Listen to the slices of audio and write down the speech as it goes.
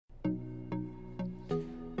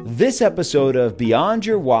This episode of Beyond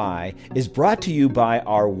Your Why is brought to you by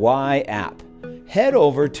our Why app. Head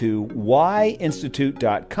over to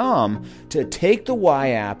whyinstitute.com to take the Why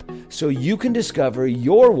app so you can discover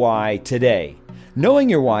your why today. Knowing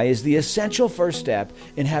your why is the essential first step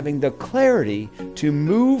in having the clarity to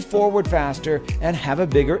move forward faster and have a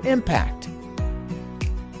bigger impact.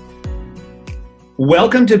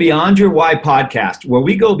 Welcome to Beyond Your Why podcast, where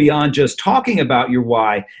we go beyond just talking about your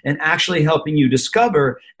why and actually helping you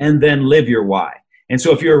discover and then live your why. And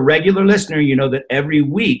so if you're a regular listener, you know that every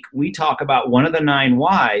week we talk about one of the 9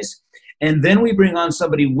 whys, and then we bring on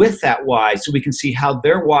somebody with that why so we can see how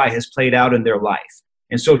their why has played out in their life.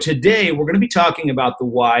 And so today we're going to be talking about the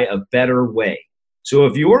why of better way. So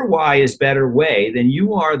if your why is better way, then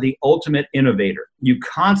you are the ultimate innovator. You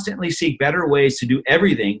constantly seek better ways to do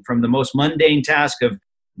everything from the most mundane task of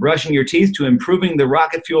brushing your teeth to improving the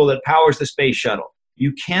rocket fuel that powers the space shuttle.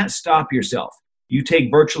 You can't stop yourself. You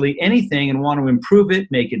take virtually anything and want to improve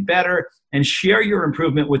it, make it better, and share your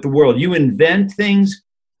improvement with the world. You invent things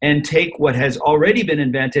and take what has already been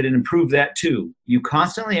invented and improve that too. You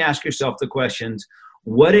constantly ask yourself the questions,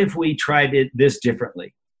 what if we tried this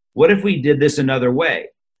differently? What if we did this another way?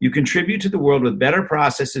 You contribute to the world with better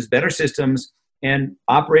processes, better systems, and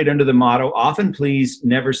operate under the motto, often pleased,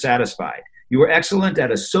 never satisfied. You are excellent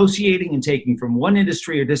at associating and taking from one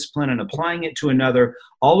industry or discipline and applying it to another,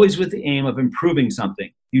 always with the aim of improving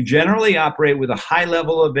something. You generally operate with a high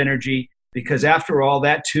level of energy because after all,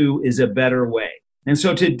 that too is a better way. And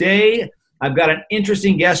so today, I've got an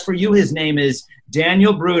interesting guest for you. His name is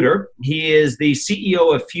Daniel Bruder. He is the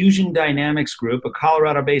CEO of Fusion Dynamics Group, a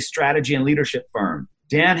Colorado-based strategy and leadership firm.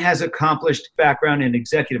 Dan has accomplished background in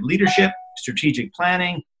executive leadership, strategic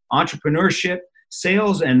planning, entrepreneurship,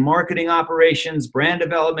 sales and marketing operations, brand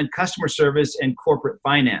development, customer service, and corporate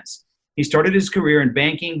finance. He started his career in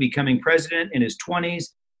banking, becoming president in his 20s.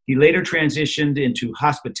 He later transitioned into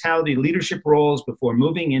hospitality leadership roles before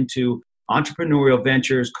moving into entrepreneurial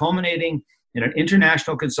ventures, culminating in an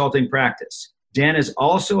international consulting practice. Dan is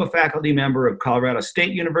also a faculty member of Colorado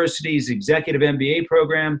State University's Executive MBA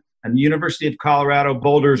program and the University of Colorado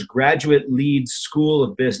Boulder's Graduate Lead School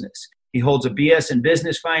of Business. He holds a BS in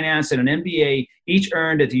Business Finance and an MBA, each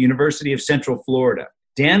earned at the University of Central Florida.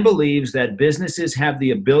 Dan believes that businesses have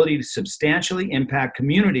the ability to substantially impact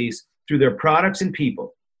communities through their products and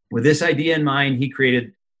people. With this idea in mind, he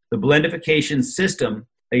created the Blendification System,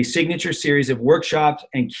 a signature series of workshops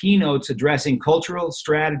and keynotes addressing culture,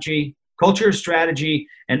 strategy,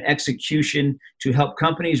 and execution to help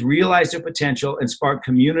companies realize their potential and spark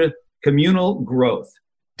communal growth.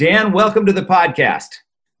 Dan, welcome to the podcast.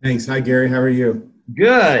 Thanks. Hi, Gary. How are you?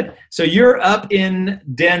 Good. So you're up in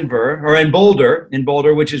Denver, or in Boulder,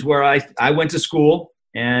 which is where I went to school,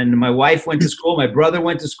 and my wife went to school, my brother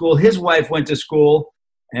went to school, his wife went to school,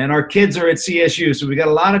 and our kids are at CSU, so we got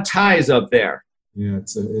a lot of ties up there. Yeah,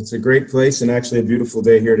 it's a great place and actually a beautiful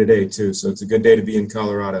day here today too. So it's a good day to be in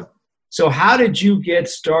Colorado. So how did you get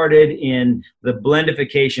started in the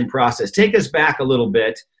blendification process? Take us back a little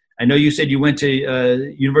bit. I know you said you went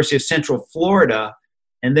to University of Central Florida,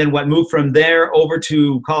 and then moved from there over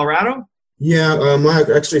to Colorado? Yeah, I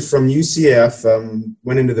actually from UCF,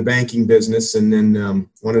 went into the banking business and then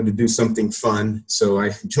wanted to do something fun. So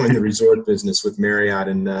I joined the resort business with Marriott,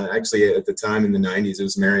 and actually at the time in the 90s, it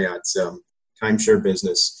was Marriott's timeshare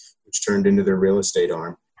business, which turned into their real estate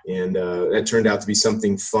arm. And that turned out to be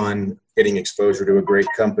something fun, getting exposure to a great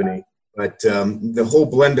company. But the whole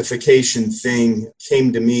blendification thing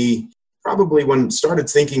came to me probably when I started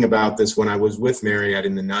thinking about this when I was with Marriott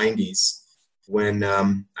in the 90s, when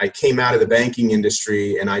I came out of the banking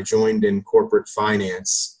industry and I joined in corporate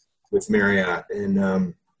finance with Marriott.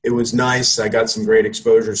 And it was nice. I got some great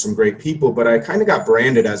exposure, some great people, but I kind of got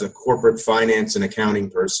branded as a corporate finance and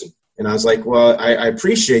accounting person. And I was like, well, I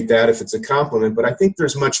appreciate that if it's a compliment, but I think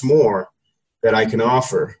there's much more that I can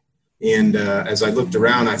offer. And as I looked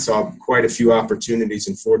around, I saw quite a few opportunities,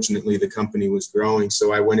 and fortunately, the company was growing.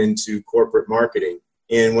 So I went into corporate marketing.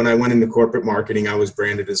 And when I went into corporate marketing, I was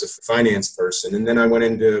branded as a finance person. And then I went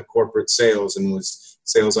into corporate sales and was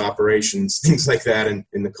sales operations, things like that, and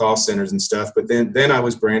in the call centers and stuff. But then I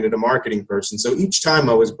was branded a marketing person. So each time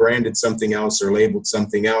I was branded something else or labeled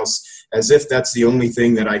something else, as if that's the only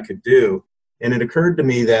thing that I could do. And it occurred to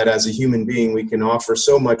me that as a human being, we can offer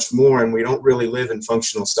so much more, and we don't really live in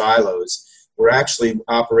functional silos. We're actually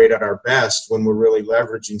operate at our best when we're really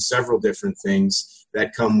leveraging several different things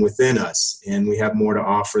that come within us. And we have more to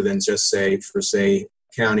offer than just say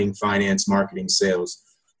accounting, finance, marketing, sales.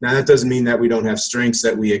 Now, that doesn't mean that we don't have strengths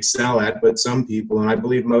that we excel at, but some people, and I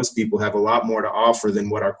believe most people, have a lot more to offer than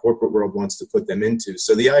what our corporate world wants to put them into.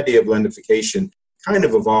 So the idea of blendification kind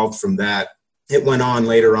of evolved from that. It went on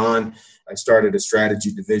later on. I started a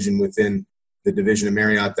strategy division within the division of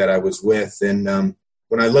Marriott that I was with. And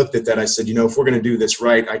when I looked at that, I said, if we're going to do this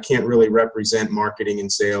right, I can't really represent marketing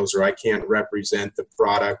and sales, or I can't represent the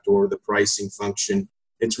product or the pricing function.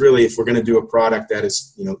 It's really, if we're going to do a product that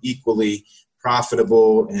is, equally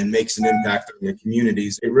profitable and makes an impact on the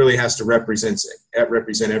communities, it really has to represent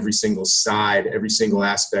every single side, every single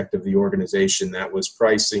aspect of the organization. That was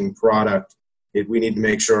pricing, product. We need to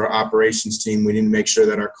make sure our operations team, we need to make sure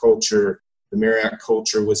that our culture, the Marriott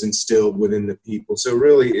culture, was instilled within the people. So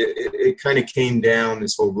really, it kind of came down,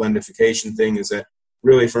 this whole blendification thing, is that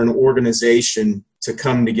really for an organization to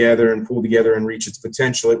come together and pull together and reach its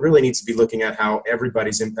potential, it really needs to be looking at how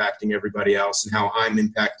everybody's impacting everybody else, and how I'm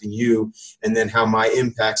impacting you, and then how my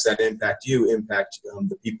impacts that impact you impact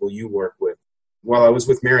the people you work with. While I was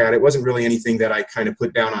with Marriott, it wasn't really anything that I kind of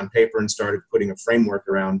put down on paper and started putting a framework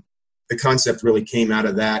around. The concept really came out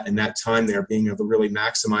of that, and that time there, being able to really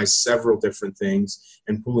maximize several different things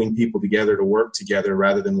and pulling people together to work together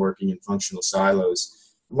rather than working in functional silos.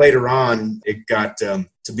 Later on, it got to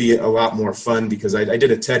be a lot more fun, because I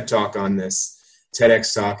did a TED talk on this,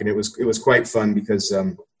 TEDx talk, and it was quite fun, because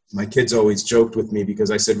my kids always joked with me,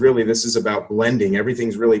 because I said, really, this is about blending.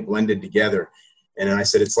 Everything's really blended together. And I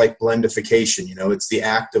said, it's like blendification, it's the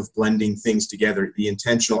act of blending things together, the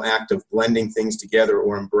intentional act of blending things together,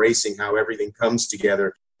 or embracing how everything comes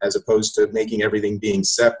together, as opposed to making everything being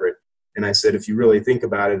separate. And I said, if you really think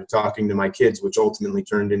about it, talking to my kids, which ultimately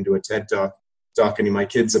turned into a TED talk, talking to my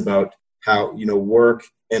kids about how, work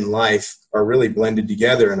and life are really blended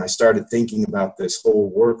together. And I started thinking about this whole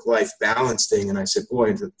work-life balance thing. And I said,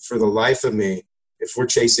 boy, for the life of me, if we're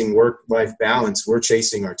chasing work-life balance, we're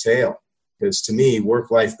chasing our tail. Because to me,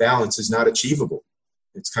 work-life balance is not achievable.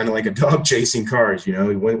 It's kind of like a dog chasing cars. You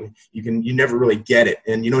never really get it,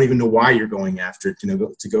 and you don't even know why you're going after it.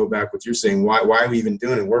 To go back what you're saying, why are we even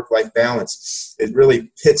doing it? Work-life balance, it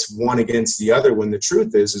really pits one against the other, when the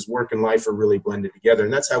truth is work and life are really blended together,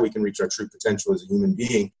 and that's how we can reach our true potential as a human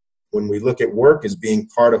being. When we look at work as being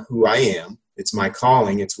part of who I am, it's my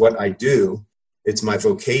calling, it's what I do, it's my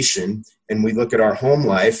vocation, and we look at our home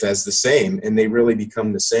life as the same, and they really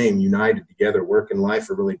become the same, united together. Work and life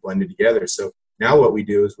are really blended together. So now what we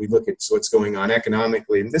do is we look at what's going on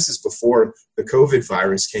economically, and this is before the COVID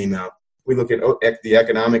virus came out. We look at the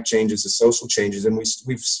economic changes, the social changes, and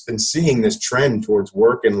we've been seeing this trend towards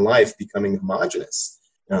work and life becoming homogenous.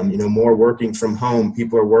 More working from home.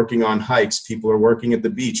 People are working on hikes. People are working at the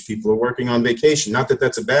beach. People are working on vacation. Not that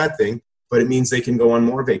that's a bad thing, but it means they can go on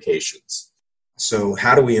more vacations. So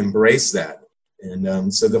how do we embrace that?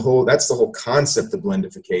 And so that's the whole concept of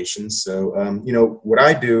blendification. So, what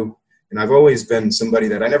I do, and I've always been somebody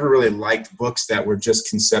that I never really liked books that were just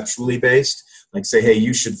conceptually based, like say, hey,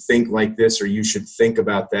 you should think like this, or you should think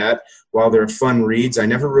about that. While they're fun reads, I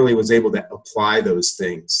never really was able to apply those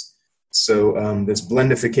things. So this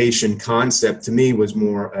blendification concept to me was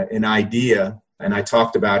more an idea, and I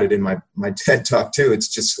talked about it in my TED talk too.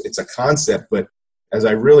 It's a concept, but as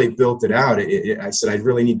I really built it out, I said I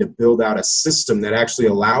really need to build out a system that actually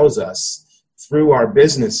allows us, through our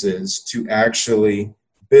businesses, to actually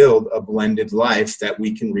build a blended life that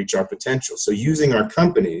we can reach our potential. So using our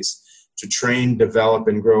companies to train, develop,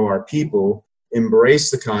 and grow our people, embrace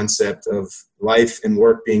the concept of life and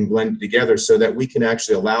work being blended together, so that we can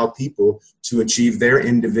actually allow people to achieve their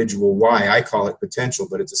individual why. I call it potential,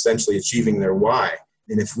 but it's essentially achieving their why.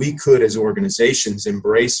 And if we could, as organizations,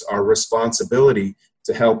 embrace our responsibility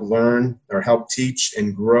to help learn or help teach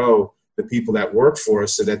and grow the people that work for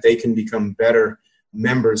us, so that they can become better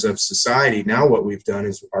members of society. Now what we've done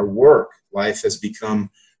is our work life has become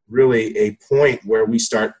really a point where we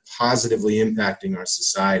start positively impacting our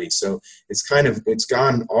society. So it's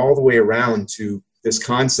gone all the way around to this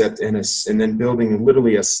concept, and then building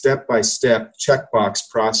literally a step-by-step checkbox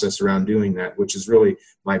process around doing that, which is really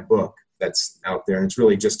my book that's out there. And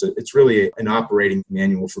it's really an operating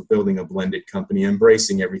manual for building a blended company,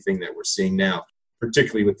 embracing everything that we're seeing now,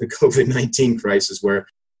 particularly with the COVID-19 crisis, where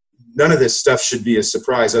none of this stuff should be a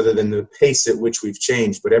surprise other than the pace at which we've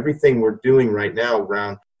changed. But everything we're doing right now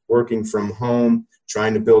around working from home,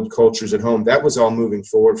 trying to build cultures at home, that was all moving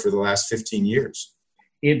forward for the last 15 years.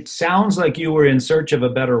 It sounds like you were in search of a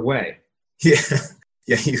better way. Yeah,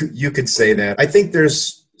 you could say that. I think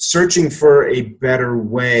there's searching for a better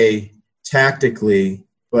way tactically,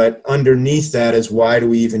 but underneath that is, why do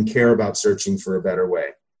we even care about searching for a better way,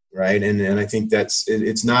 right? And I think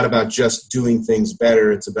it's not about just doing things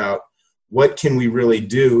better. It's about, what can we really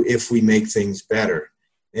do if we make things better?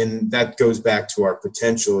 And that goes back to our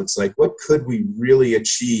potential. It's like, what could we really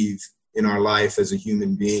achieve in our life as a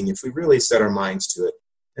human being if we really set our minds to it.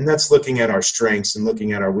 And that's looking at our strengths and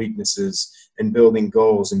looking at our weaknesses and building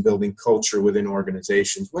goals and building culture within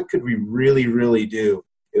organizations. What could we really, really do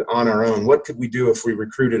on our own? What could we do if we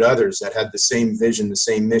recruited others that had the same vision, the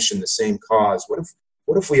same mission, the same cause?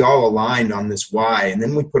 What if we all aligned on this why, and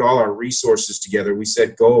then we put all our resources together, we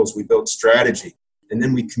set goals, we built strategy, and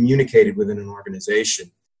then we communicated within an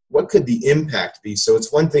organization? What could the impact be? So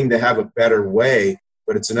it's one thing to have a better way,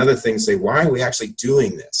 but it's another thing to say, why are we actually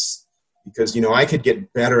doing this? Because, I could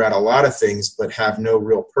get better at a lot of things, but have no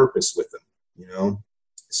real purpose with them,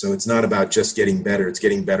 So it's not about just getting better. It's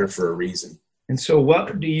getting better for a reason. And so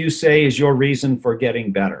what do you say is your reason for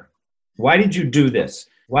getting better? Why did you do this?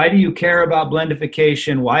 Why do you care about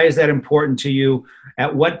blendification? Why is that important to you?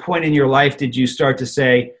 At what point in your life did you start to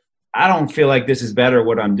say, I don't feel like this is better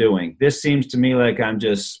what I'm doing? This seems to me like I'm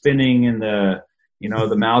just spinning in the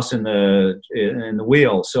mouse in the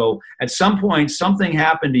wheel. So at some point, something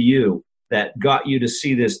happened to you that got you to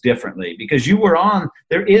see this differently, because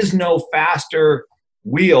there is no faster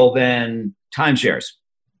wheel than timeshares.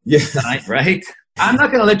 Yeah. Right? I'm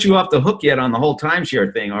not going to let you off the hook yet on the whole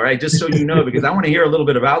timeshare thing, all right? Just so you know, because I want to hear a little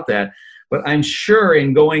bit about that. But I'm sure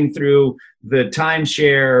in going through the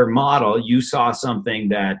timeshare model, you saw something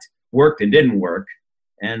that worked and didn't work.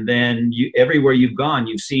 And then everywhere you've gone,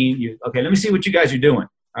 okay, let me see what you guys are doing.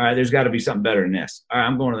 All right, there's got to be something better than this. All right,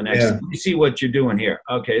 I'm going to the next. Yeah. Let me see what you're doing here.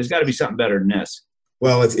 Okay, there's got to be something better than this.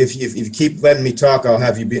 Well, if you keep letting me talk, I'll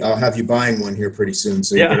have you buying one here pretty soon.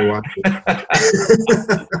 So you better watch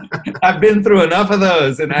it. I've been through enough of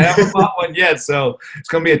those, and I haven't bought one yet. So it's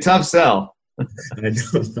going to be a tough sell. I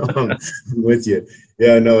don't know. I'm with you.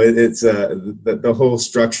 Yeah, no, it's the whole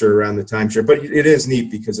structure around the timeshare. But it is neat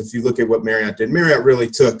because if you look at what Marriott did, Marriott really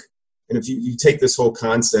took, and if you take this whole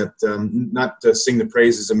concept, not to sing the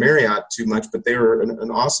praises of Marriott too much, but they were an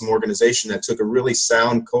awesome organization that took a really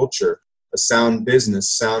sound culture, a sound business,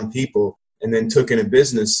 sound people, and then took in a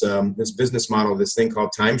business, this business model, this thing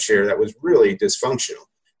called timeshare that was really dysfunctional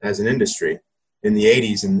as an industry in the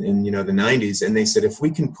 80s and the 90s. And they said, if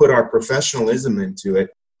we can put our professionalism into it,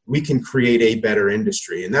 we can create a better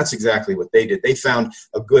industry. And that's exactly what they did. They found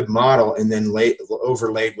a good model and then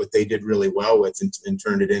overlaid what they did really well with and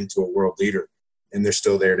turned it into a world leader. And they're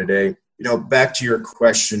still there today. Back to your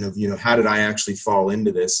question of, how did I actually fall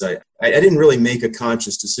into this? I didn't really make a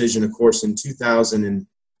conscious decision. Of course, in 2000, and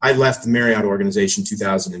I left the Marriott organization in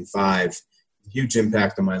 2005, huge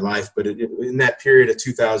impact on my life. But in that period of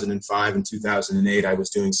 2005 and 2008, I was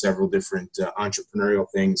doing several different entrepreneurial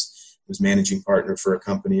things. I was managing partner for a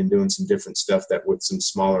company and doing some different stuff that with some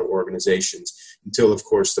smaller organizations until, of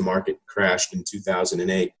course, the market crashed in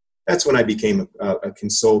 2008. That's when I became a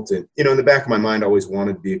consultant. In the back of my mind, I always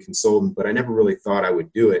wanted to be a consultant, but I never really thought I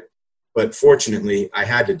would do it. But fortunately, I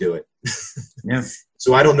had to do it. Yeah.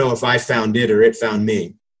 So I don't know if I found it or it found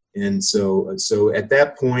me. And so at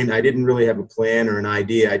that point, I didn't really have a plan or an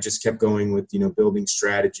idea. I just kept going with, building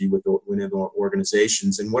strategy within the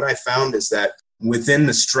organizations. And what I found is that within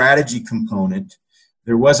the strategy component,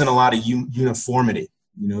 there wasn't a lot of uniformity.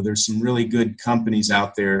 There's some really good companies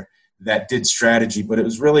out there that did strategy, but it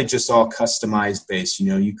was really just all customized based.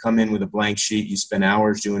 You come in with a blank sheet, you spend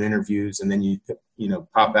hours doing interviews, and then you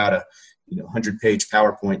pop out a 100-page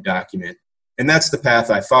PowerPoint document. And that's the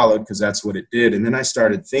path I followed because that's what it did. And then I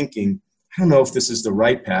started thinking, I don't know if this is the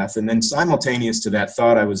right path. And then simultaneous to that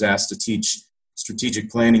thought, I was asked to teach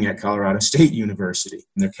strategic planning at Colorado State University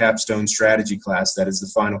in their capstone strategy class. That is the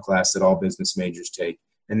final class that all business majors take.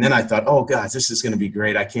 And then I thought, oh, God, this is going to be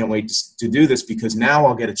great. I can't wait to do this because now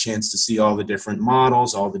I'll get a chance to see all the different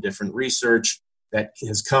models, all the different research that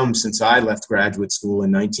has come since I left graduate school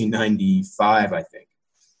in 1995, I think.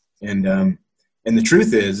 And the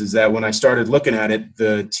truth is that when I started looking at it,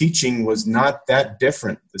 the teaching was not that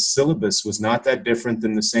different. The syllabus was not that different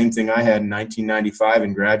than the same thing I had in 1995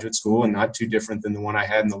 in graduate school and not too different than the one I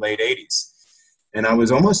had in the late 80s. And I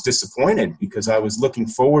was almost disappointed because I was looking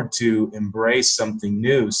forward to embrace something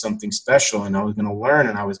new, something special, and I was going to learn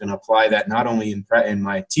and I was going to apply that not only in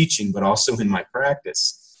my teaching, but also in my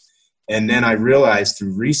practice. And then I realized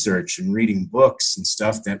through research and reading books and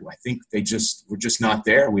stuff that I think we're just not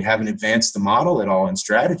there. We haven't advanced the model at all in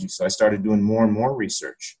strategy. So I started doing more and more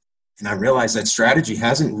research. And I realized that strategy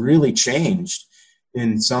hasn't really changed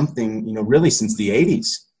in something, really since the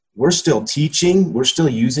 80s. We're still teaching, we're still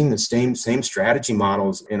using the same strategy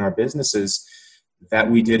models in our businesses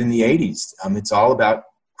that we did in the 80s. It's all about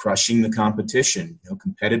crushing the competition,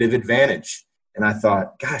 competitive advantage. And I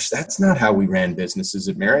thought, gosh, that's not how we ran businesses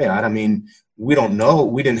at Marriott. I mean, we don't know.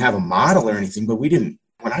 We didn't have a model or anything, but when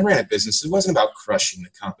I ran a business, it wasn't about crushing the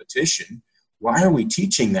competition. Why are we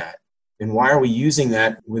teaching that? And why are we using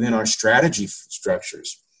that within our strategy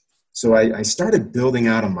structures? So I started building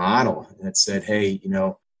out a model that said, hey,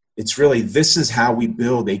 it's really, this is how we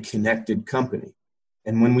build a connected company.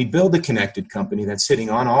 And when we build a connected company that's hitting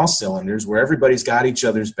on all cylinders, where everybody's got each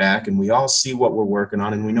other's back and we all see what we're working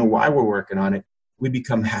on and we know why we're working on it, we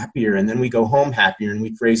become happier, and then we go home happier, and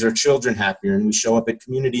we raise our children happier, and we show up at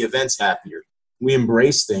community events happier. We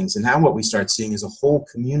embrace things. And now what we start seeing is a whole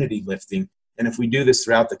community lifting. And if we do this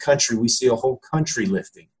throughout the country, we see a whole country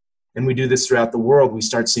lifting. And we do this throughout the world, we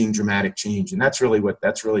start seeing dramatic change. And that's really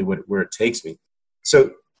where it takes me.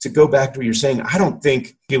 So to go back to what you're saying, I don't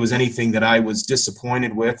think it was anything that I was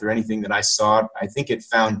disappointed with or anything that I saw. I think it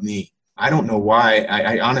found me. I don't know why.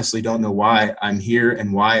 I honestly don't know why I'm here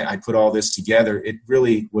and why I put all this together. It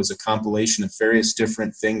really was a compilation of various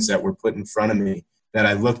different things that were put in front of me that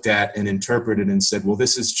I looked at and interpreted and said, well,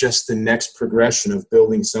 this is just the next progression of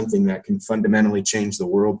building something that can fundamentally change the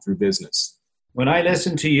world through business. When I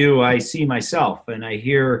listen to you, I see myself, and I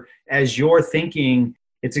hear, as you're thinking,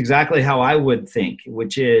 it's exactly how I would think,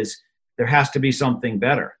 which is there has to be something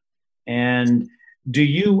better. And do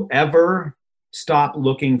you ever stop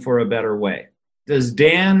looking for a better way? Does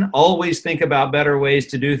Dan always think about better ways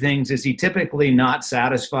to do things? Is he typically not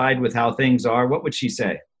satisfied with how things are? What would she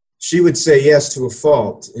say? She would say yes to a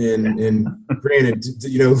fault. And granted,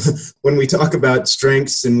 when we talk about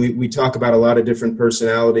strengths and we talk about a lot of different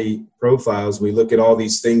personality profiles, we look at all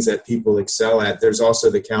these things that people excel at. There's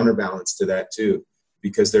also the counterbalance to that too,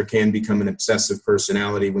 because there can become an obsessive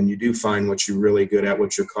personality when you do find what you're really good at,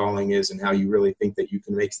 what your calling is, and how you really think that you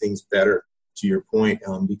can make things better, to your point.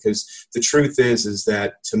 Because the truth is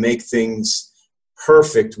that to make things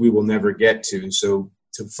perfect, we will never get to. So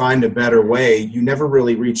to find a better way, you never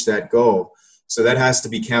really reach that goal. So that has to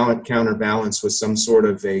be counterbalanced with some sort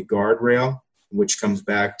of a guardrail, which comes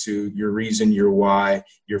back to your reason, your why,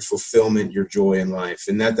 your fulfillment, your joy in life.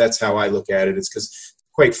 And that's how I look at it. It's because,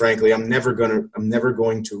 quite frankly, I'm never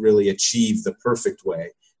going to really achieve the perfect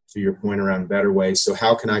way, to your point around better ways. So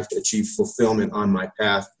how can I achieve fulfillment on my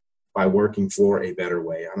path? By working for a better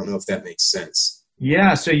way. I don't know if that makes sense.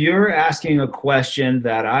 Yeah, so you're asking a question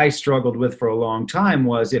that I struggled with for a long time,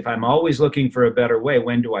 was if I'm always looking for a better way,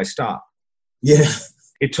 when do I stop? Yeah.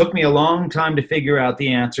 It took me a long time to figure out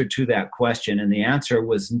the answer to that question, and the answer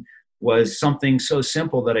was something so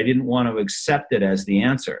simple that I didn't want to accept it as the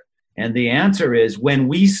answer. And the answer is, when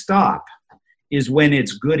we stop is when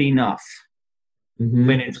it's good enough. Mm-hmm.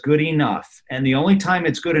 When it's good enough. And the only time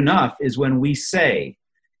it's good enough is when we say,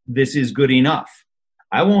 this is good enough.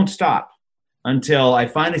 I won't stop until I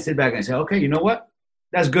finally sit back and say, okay, you know what?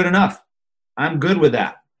 That's good enough. I'm good with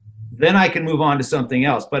that. Then I can move on to something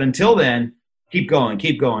else. But until then, keep going,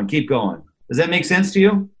 keep going, keep going. Does that make sense to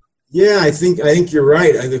you? Yeah, I think you're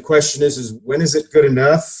right. The question is when is it good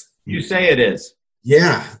enough? You say it is.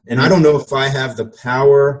 Yeah. And I don't know if I have the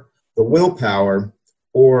power, the willpower,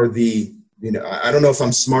 or I don't know if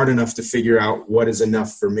I'm smart enough to figure out what is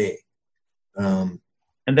enough for me.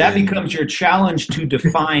 And that becomes your challenge to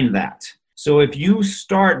define that. So if you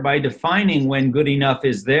start by defining when good enough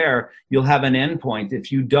is there, you'll have an end point.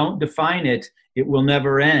 If you don't define it, it will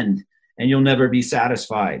never end and you'll never be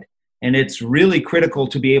satisfied. And it's really critical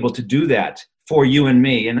to be able to do that for you and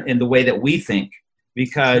me in the way that we think.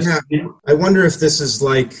 Because I wonder if this is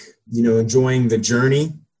like, enjoying the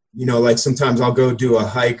journey. Like sometimes I'll go do a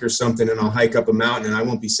hike or something and I'll hike up a mountain and I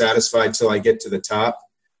won't be satisfied till I get to the top.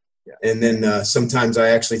 Yeah. And then sometimes I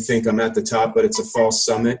actually think I'm at the top, but it's a false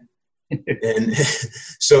summit. And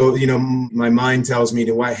so, my mind tells me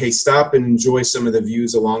hey, stop and enjoy some of the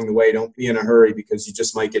views along the way. Don't be in a hurry because you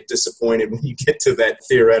just might get disappointed when you get to that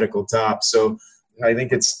theoretical top. So I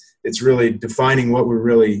think it's really defining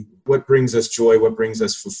what brings us joy, what brings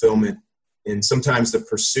us fulfillment. And sometimes the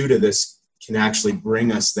pursuit of this can actually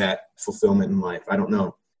bring us that fulfillment in life. I don't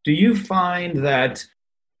know. Do you find that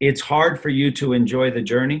it's hard for you to enjoy the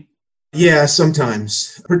journey? Yeah,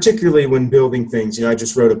 sometimes, particularly when building things. I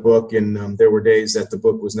just wrote a book and there were days that the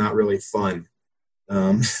book was not really fun.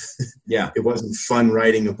 It wasn't fun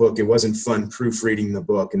writing a book. It wasn't fun proofreading the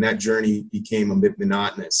book. And that journey became a bit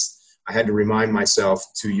monotonous. I had to remind myself,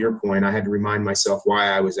 to your point, why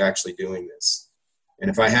I was actually doing this.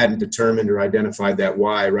 And if I hadn't determined or identified that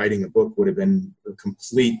why, writing a book would have been a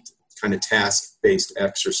complete kind of task-based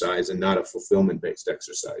exercise and not a fulfillment-based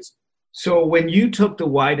exercise. So when you took the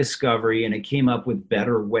why discovery and it came up with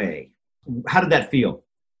better way, how did that feel?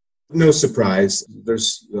 No surprise.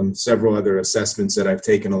 There's several other assessments that I've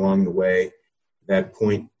taken along the way that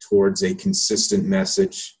point towards a consistent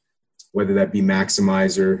message, whether that be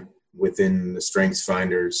Maximizer within the Strengths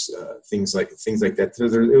Finders, things like that. So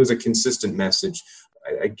it was a consistent message.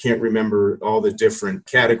 I can't remember all the different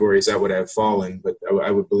categories that would have fallen, but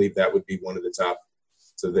I would believe that would be one of the top.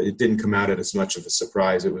 So that it didn't come out as much of a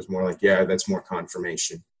surprise. It was more like, yeah, that's more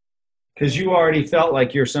confirmation. Because you already felt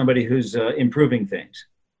like you're somebody who's improving things.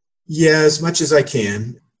 Yeah, as much as I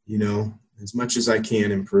can, as much as I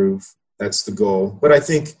can improve. That's the goal. But I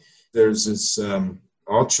think there's this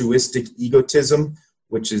altruistic egotism,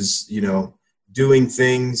 which is, doing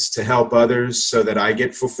things to help others so that I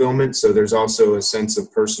get fulfillment. So there's also a sense of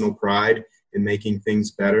personal pride in making things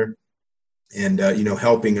better and,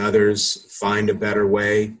 helping others find a better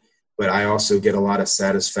way. But I also get a lot of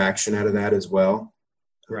satisfaction out of that as well.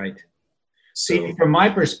 Right. See, from my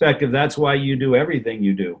perspective, that's why you do everything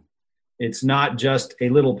you do. It's not just a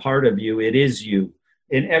little part of you. It is you.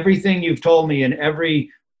 In everything you've told me, in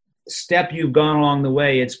every step you've gone along the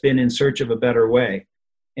way, it's been in search of a better way.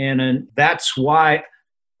 And that's why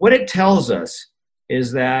what it tells us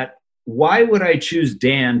is that why would I choose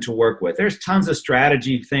Dan to work with? There's tons of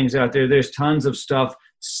strategy things out there. There's tons of stuff,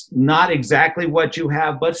 not exactly what you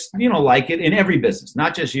have, but, like it in every business,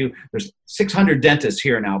 not just you. There's 600 dentists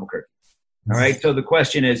here in Albuquerque. All right. So the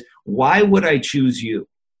question is, why would I choose you?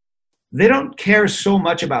 They don't care so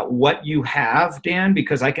much about what you have, Dan,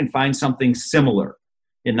 because I can find something similar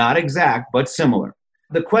and not exact, but similar.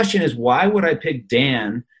 The question is, why would I pick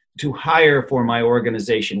Dan to hire for my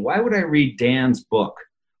organization? Why would I read Dan's book?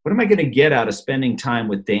 What am I going to get out of spending time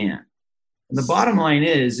with Dan? And the bottom line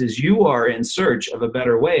is you are in search of a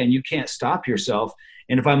better way and you can't stop yourself.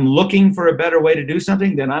 And if I'm looking for a better way to do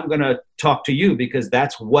something, then I'm going to talk to you because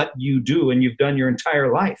that's what you do and you've done your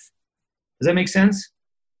entire life. Does that make sense?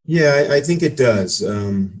 Yeah, I think it does.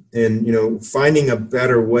 And, finding a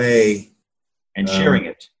better way. And sharing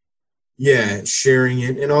it. Yeah, sharing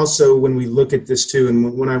it. And also when we look at this too,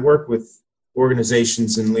 and when I work with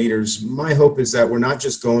organizations and leaders, my hope is that we're not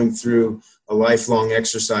just going through a lifelong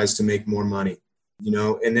exercise to make more money,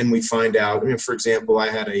 and then we find out, for example, I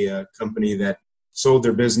had a company that sold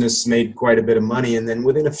their business, made quite a bit of money. And then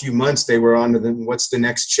within a few months, they were on to what's the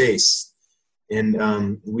next chase?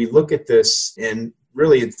 And we look at this and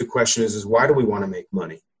really the question is why do we want to make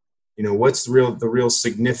money? What's the real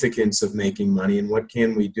significance of making money and what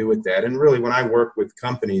can we do with that? And really when I work with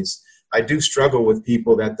companies, I do struggle with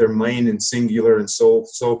people that their main and singular and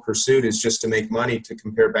sole pursuit is just to make money to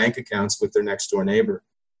compare bank accounts with their next door neighbor.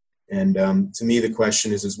 And to me, the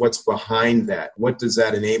question is what's behind that? What does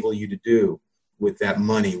that enable you to do with that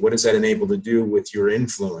money? What does that enable to do with your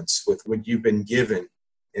influence, with what you've been given?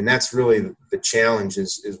 And that's really the challenge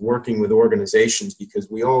is working with organizations because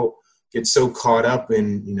we all get so caught up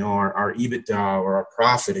in, our EBITDA or our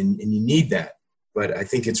profit and you need that. But I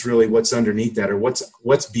think it's really what's underneath that or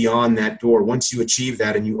what's beyond that door. Once you achieve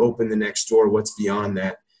that and you open the next door, what's beyond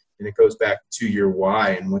that? And it goes back to your why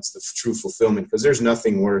and what's the true fulfillment, because there's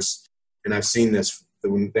nothing worse. And I've seen this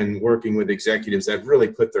when working with executives that really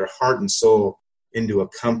put their heart and soul into a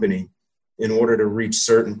company in order to reach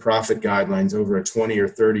certain profit guidelines over a 20 or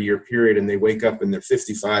 30 year period. And they wake up and they're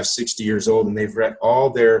 55, 60 years old and they've read all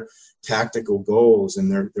their tactical goals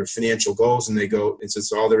and their financial goals. And they go, is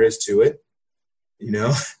this all there is to it?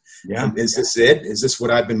 Yeah. Is this it? Is this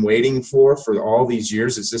what I've been waiting for all these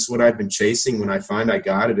years? Is this what I've been chasing? When I find I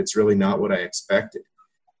got it, it's really not what I expected.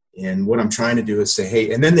 And what I'm trying to do is say,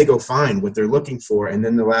 hey, and then they go find what they're looking for. And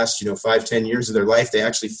then the last, 5-10 years of their life, they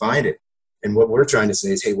actually find it. And what we're trying to say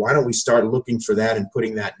is, hey, why don't we start looking for that and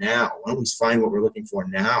putting that now? Why don't we find what we're looking for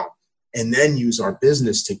now and then use our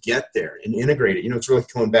business to get there and integrate it? It's really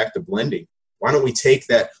going back to blending. Why don't we take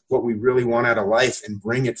what we really want out of life and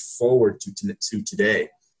bring it forward to today?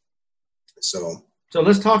 So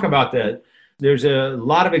let's talk about that. There's a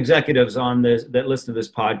lot of executives on this that listen to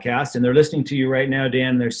this podcast, and they're listening to you right now, Dan,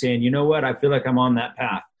 and they're saying, you know what? I feel like I'm on that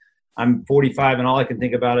path. I'm 45 and all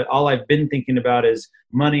I've been thinking about is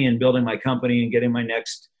money and building my company and getting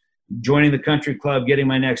joining the country club, getting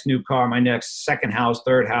my next new car, my next second house,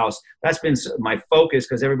 third house. That's been my focus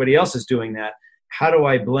because everybody else is doing that. How do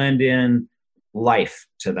I blend in life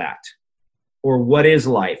to that? Or what is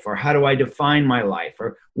life? Or how do I define my life?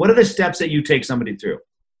 Or what are the steps that you take somebody through?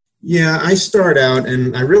 Yeah, I start out,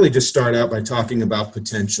 and I really just start out by talking about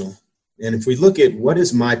potential. And if we look at what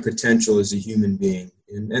is my potential as a human being,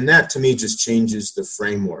 and that to me just changes the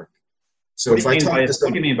framework. So if I talk to somebody,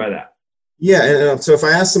 what do you mean by that? Yeah, and so if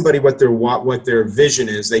I ask somebody what their vision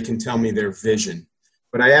is, they can tell me their vision.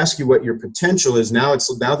 But I ask you what your potential is, now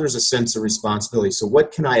there's a sense of responsibility. So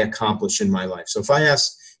what can I accomplish in my life? So if I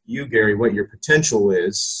ask you, Gary, what your potential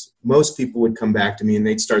is, most people would come back to me and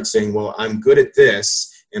they'd start saying, well, I'm good at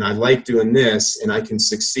this and I like doing this and I can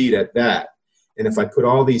succeed at that. And if I put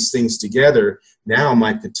all these things together, now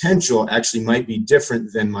my potential actually might be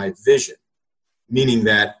different than my vision. Meaning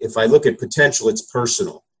that if I look at potential, it's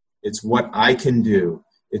personal. It's what I can do.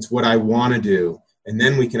 It's what I want to do. And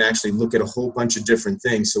then we can actually look at a whole bunch of different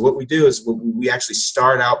things. So what we do is we actually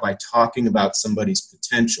start out by talking about somebody's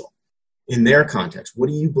potential in their context. What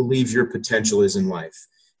do you believe your potential is in life?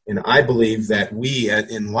 And I believe that we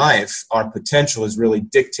in life, our potential is really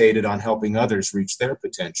dictated on helping others reach their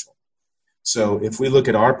potential. So if we look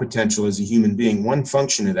at our potential as a human being, one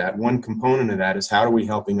function of that, one component of that is how are we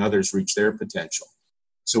helping others reach their potential?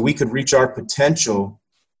 So we could reach our potential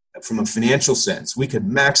from a financial sense. We could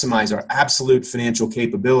maximize our absolute financial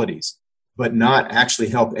capabilities, but not actually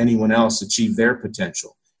help anyone else achieve their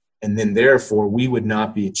potential. And then therefore, we would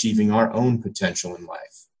not be achieving our own potential in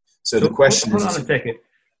life. So the question is... Hold on a second.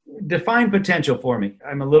 Define potential for me.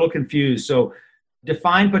 I'm a little confused. So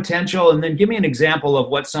define potential and then give me an example of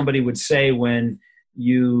what somebody would say when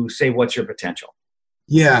you say, what's your potential?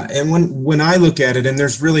 Yeah, and when I look at it, and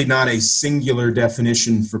there's really not a singular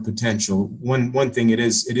definition for potential. One thing it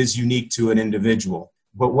is unique to an individual.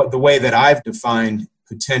 But the way that I've defined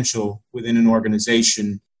potential within an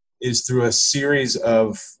organization is through a series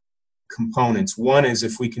of components. One is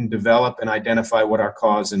if we can develop and identify what our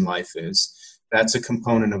cause in life is. That's a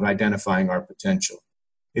component of identifying our potential.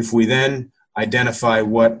 If we then identify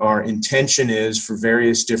what our intention is for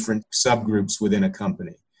various different subgroups within a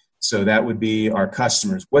company. So that would be our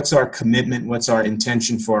customers. What's our commitment? What's our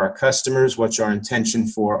intention for our customers? What's our intention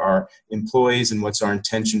for our employees? And what's our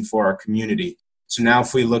intention for our community? So now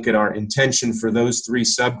if we look at our intention for those three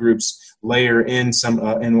subgroups, layer in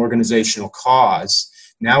an organizational cause,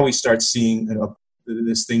 now we start seeing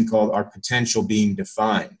this thing called our potential being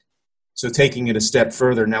defined. So taking it a step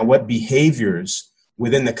further, now what behaviors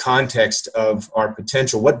within the context of our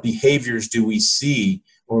potential, what behaviors do we see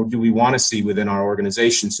or do we want to see within our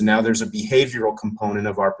organization? So now there's a behavioral component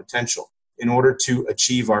of our potential. In order to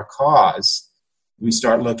achieve our cause, we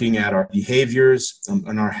start looking at our behaviors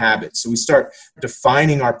and our habits. So we start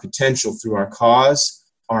defining our potential through our cause,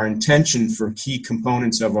 our intention for key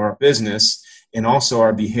components of our business, and also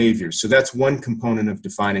our behaviors. So that's one component of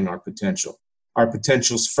defining our potential. Our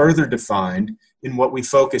potential is further defined in what we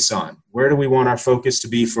focus on. Where do we want our focus to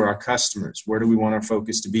be for our customers? Where do we want our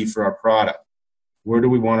focus to be for our product? Where do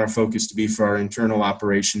we want our focus to be for our internal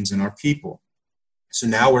operations and our people? So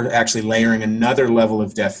now we're actually layering another level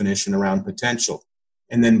of definition around potential.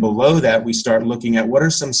 And then below that, we start looking at what are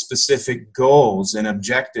some specific goals and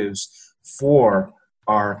objectives for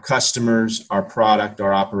our customers, our product,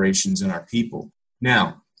 our operations, and our people.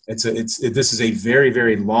 Now, this is a very,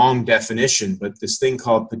 very long definition, but this thing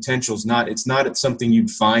called potential is not something you'd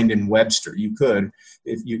find in Webster. You could,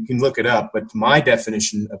 if you can look it up, but my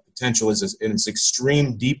definition of potential is an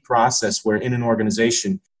extreme deep process where in an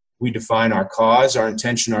organization, we define our cause, our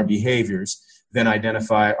intention, our behaviors, then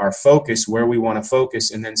identify our focus, where we want to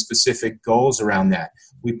focus, and then specific goals around that.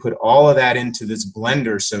 We put all of that into this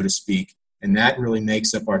blender, so to speak, and that really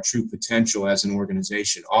makes up our true potential as an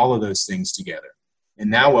organization, all of those things together. And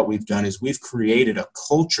now what we've done is we've created a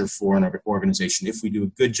culture for an organization. If we do a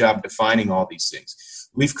good job defining all these things,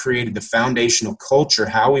 we've created the foundational culture,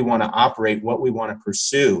 how we want to operate, what we want to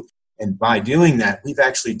pursue. And by doing that, we've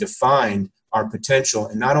actually defined our potential,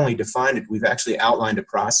 and not only defined it, we've actually outlined a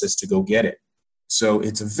process to go get it. So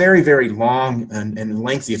it's a very, very long and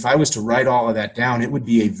lengthy. If I was to write all of that down, it would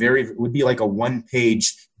be like a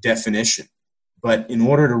one-page definition. But in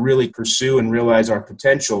order to really pursue and realize our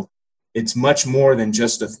potential, it's much more than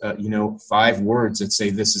just 5 words that say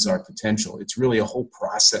this is our potential. It's really a whole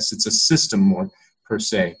process. It's a system more per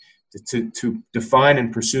se. To define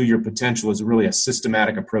and pursue your potential is really a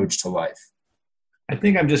systematic approach to life. I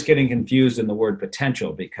think I'm just getting confused in the word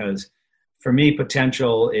potential, because for me,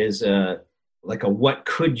 potential is like a what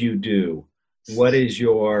could you do? What is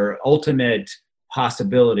your ultimate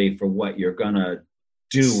possibility for what you're going to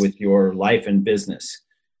do with your life and business?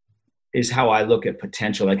 Is how I look at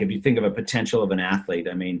potential. Like if you think of a potential of an athlete,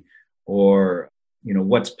 or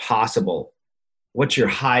what's possible, what's your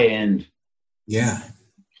high end,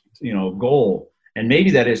 goal. And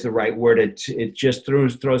maybe that is the right word. It just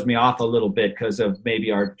throws me off a little bit because of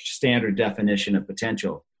maybe our standard definition of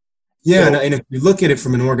potential. Yeah, so, and if you look at it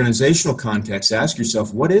from an organizational context, ask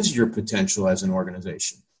yourself, what is your potential as an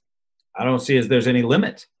organization? I don't see as there's any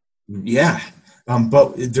limit. Yeah.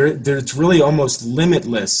 But it's really almost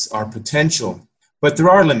limitless, our potential. But there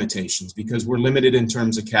are limitations because we're limited in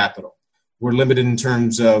terms of capital. We're limited in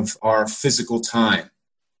terms of our physical time.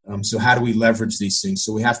 So how do we leverage these things?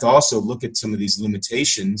 So we have to also look at some of these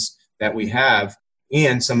limitations that we have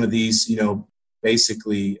and some of these,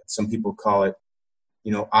 basically some people call it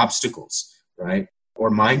obstacles, right? Or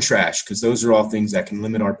mind trash, because those are all things that can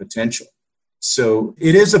limit our potential. So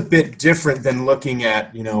it is a bit different than looking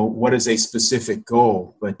at, what is a specific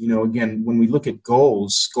goal. But, again, when we look at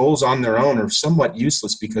goals on their own are somewhat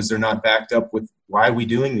useless because they're not backed up with why are we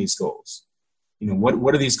doing these goals?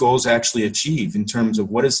 What do these goals actually achieve in terms of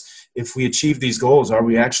if we achieve these goals, are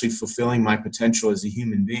we actually fulfilling my potential as a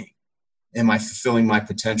human being? Am I fulfilling my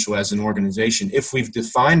potential as an organization if we've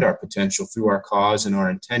defined our potential through our cause and our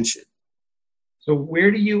intention? So where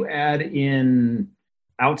do you add in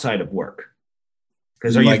outside of work?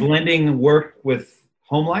 Because are you blending work with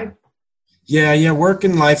home life? Yeah, work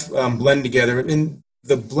and life blend together. And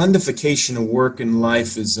the blendification of work and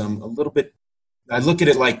life is a little bit, I look at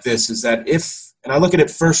it like this, is that and I look at it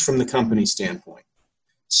first from the company standpoint.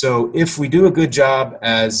 So if we do a good job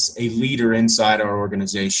as a leader inside our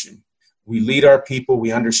organization, we lead our people,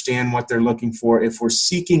 we understand what they're looking for. If we're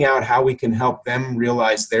seeking out how we can help them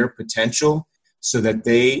realize their potential so that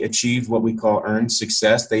they achieve what we call earned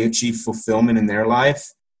success, they achieve fulfillment in their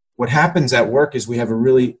life. What happens at work is we have a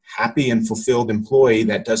really happy and fulfilled employee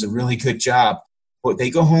that does a really good job, but they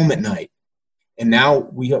go home at night. And now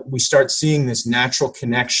we start seeing this natural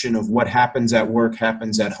connection of what happens at work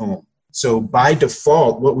happens at home. So by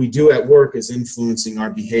default, what we do at work is influencing our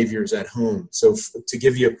behaviors at home. So to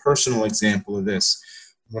give you a personal example of this,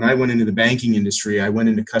 when I went into the banking industry, I went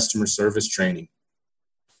into customer service training.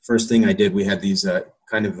 First thing I did, we had these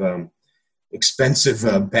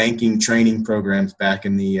expensive banking training programs back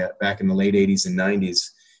in the late 80s and 90s.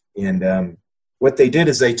 And what they did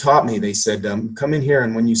is they taught me, they said, come in here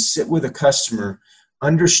and when you sit with a customer,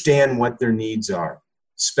 understand what their needs are.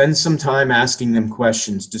 Spend some time asking them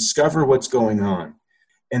questions, discover what's going on.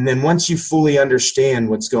 And then once you fully understand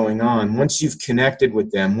what's going on, once you've connected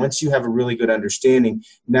with them, once you have a really good understanding,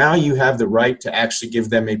 now you have the right to actually give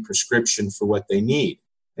them a prescription for what they need.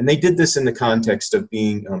 And they did this in the context of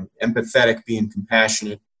being empathetic, being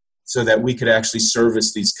compassionate, so that we could actually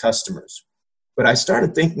service these customers. But I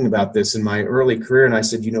started thinking about this in my early career, and I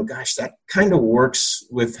said, gosh, that kind of works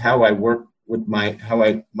with how I work with my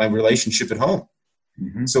relationship at home.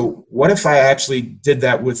 Mm-hmm. So what if I actually did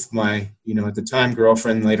that with my, at the time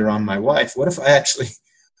girlfriend, later on my wife? What if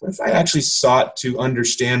I actually sought to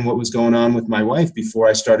understand what was going on with my wife before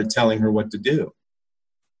I started telling her what to do?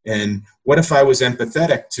 And what if I was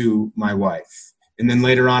empathetic to my wife? And then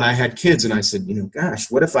later on I had kids and I said, gosh,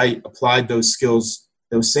 what if I applied those skills,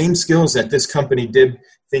 those same skills that this company did,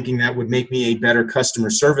 thinking that would make me a better customer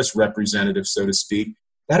service representative, so to speak,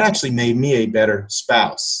 that actually made me a better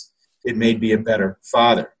spouse. It made me a better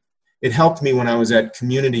father. It helped me when I was at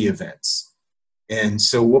community events. And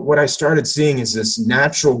so what I started seeing is this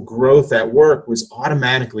natural growth at work was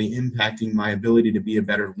automatically impacting my ability to be a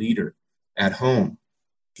better leader at home.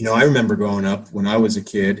 I remember growing up when I was a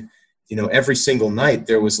kid, every single night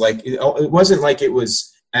there was it wasn't like it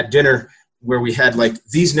was at dinner where we had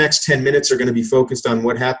these next 10 minutes are going to be focused on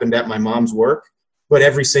what happened at my mom's work, but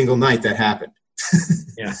every single night that happened.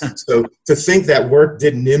 Yeah. So to think that work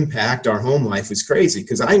didn't impact our home life is crazy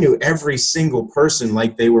because I knew every single person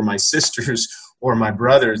like they were my sisters or my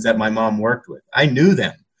brothers that my mom worked with. I knew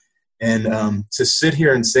them. And to sit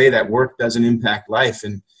here and say that work doesn't impact life,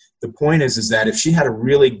 and the point is that if she had a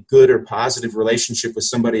really good or positive relationship with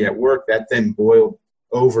somebody at work, that then boiled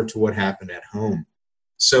over to what happened at home.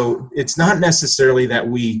 So it's not necessarily that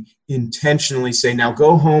we intentionally say, now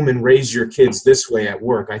go home and raise your kids this way at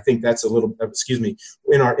work. I think that's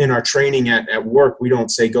in our training at work, we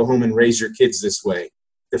don't say go home and raise your kids this way.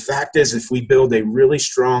 The fact is, if we build a really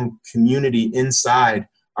strong community inside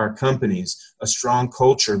our companies, a strong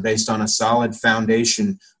culture based on a solid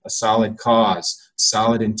foundation, a solid cause,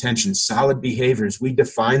 solid intention, solid behaviors, we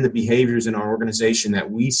define the behaviors in our organization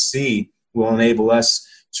that we see will enable us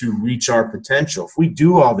to reach our potential. If we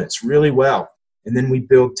do all this really well, and then we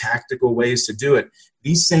build tactical ways to do it,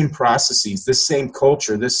 these same processes, this same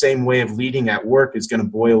culture, this same way of leading at work is going to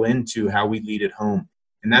boil into how we lead at home.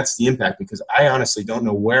 And that's the impact, because I honestly don't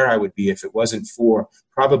know where I would be if it wasn't for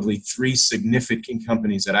probably 3 significant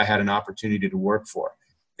companies that I had an opportunity to work for.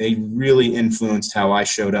 They really influenced how I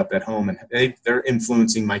showed up at home, and they're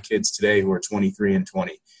influencing my kids today who are 23 and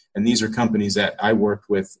 20. And these are companies that I worked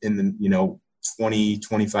with in the 20,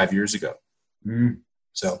 25 years ago. Mm.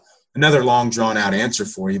 So another long drawn out answer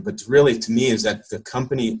for you, but really to me is that the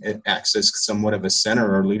company acts as somewhat of a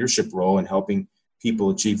center or leadership role in helping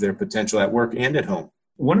people achieve their potential at work and at home.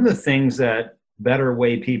 One of the things that Better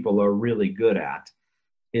Way people are really good at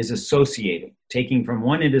is associating, taking from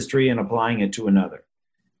one industry and applying it to another.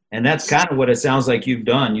 And that's kind of what it sounds like you've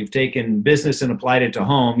done. You've taken business and applied it to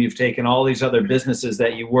home. You've taken all these other businesses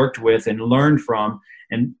that you worked with and learned from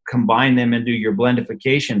and combined them into your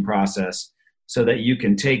blendification process so that you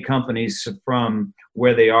can take companies from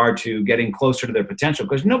where they are to getting closer to their potential.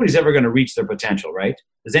 Because nobody's ever going to reach their potential, right?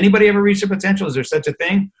 Does anybody ever reach their potential? Is there such a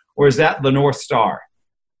thing? Or is that the North Star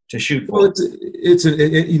to shoot for? Well,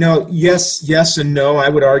 yes and no. I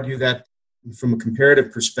would argue that from a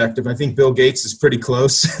comparative perspective, I think Bill Gates is pretty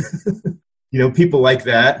close. People like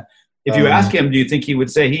that. If you ask him, do you think he would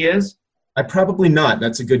say he is? Probably not.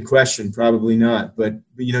 That's a good question. Probably not. But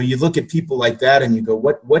you look at people like that and you go,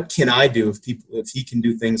 what can I do if he can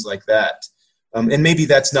do things like that? And maybe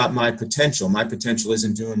that's not my potential. My potential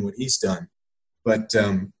isn't doing what he's done. But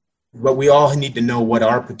we all need to know what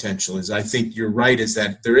our potential is. I think you're right, is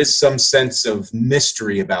that there is some sense of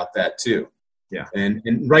mystery about that too. Yeah.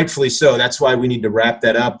 And rightfully so. That's why we need to wrap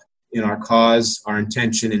that up in our cause, our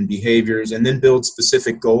intention, and behaviors, and then build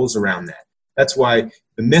specific goals around that. That's why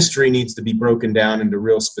the mystery needs to be broken down into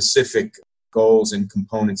real specific goals and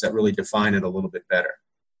components that really define it a little bit better.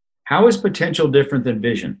 How is potential different than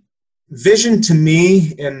vision? Vision to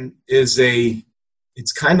me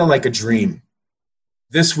it's kind of like a dream.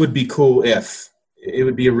 This would be cool if. It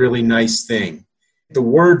would be a really nice thing. The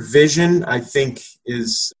word vision, I think,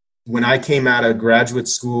 is, when I came out of graduate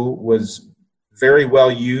school, was very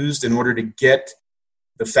well used in order to get,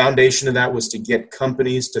 the foundation of that was to get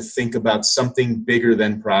companies to think about something bigger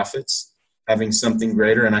than profits, having something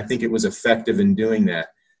greater, and I think it was effective in doing that.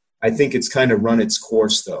 I think it's kind of run its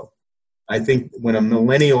course, though. I think when a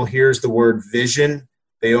millennial hears the word vision,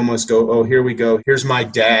 they almost go, oh, here we go. Here's my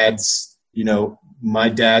dad's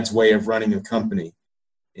way of running a company.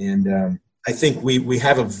 And I think we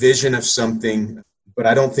have a vision of something, but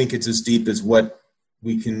I don't think it's as deep as what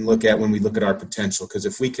we can look at when we look at our potential. Because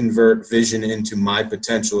if we convert vision into my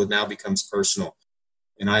potential, it now becomes personal.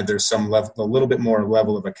 And there's some level, a little bit more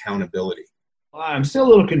level of accountability. I'm still a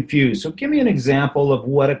little confused. So give me an example of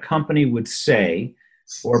what a company would say,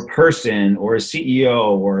 or a person, or a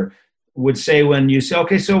CEO, or would say when you say,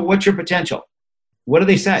 okay, so what's your potential? What do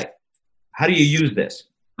they say? How do you use this?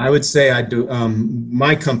 I would say I do.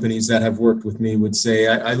 My companies that have worked with me would say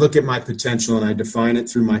I look at my potential and I define it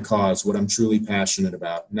through my cause, what I'm truly passionate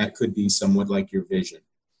about. And that could be somewhat like your vision.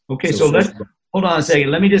 Okay, so let's hold on a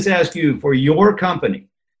second. Let me just ask you, for your company,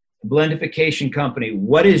 blendification company,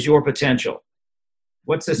 what is your potential?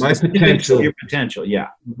 What's the potential? Your potential, yeah.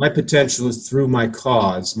 My potential is through my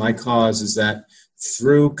cause. My cause is that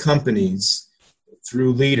through companies,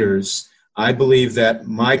 through leaders, I believe that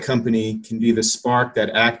my company can be the spark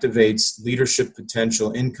that activates leadership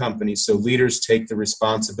potential in companies, so leaders take the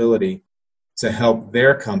responsibility to help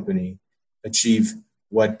their company achieve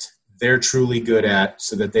what they're truly good at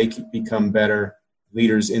so that they can become better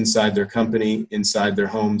leaders inside their company, inside their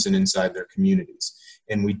homes, and inside their communities.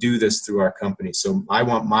 And we do this through our company. So I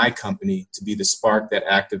want my company to be the spark that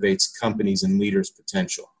activates companies and leaders'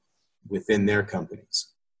 potential within their companies.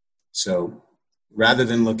 So rather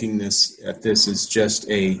than looking at this as just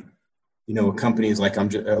a company is like, I'm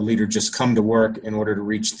just a leader, just come to work in order to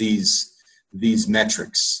reach these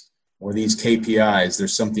metrics or these KPIs,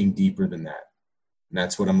 there's something deeper than that. And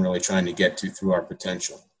that's what I'm really trying to get to through our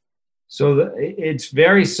potential. So it's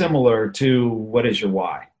very similar to what is your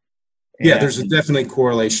why? Yeah, there's a definite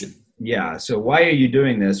correlation. Yeah. So why are you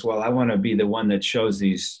doing this? Well, I want to be the one that shows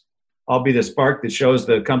I'll be the spark that shows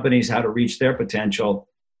the companies how to reach their potential.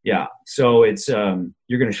 Yeah. So it's,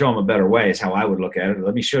 you're going to show them a better way is how I would look at it.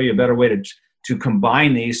 Let me show you a better way to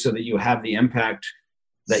combine these so that you have the impact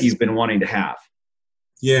that you've been wanting to have.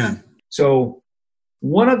 Yeah. So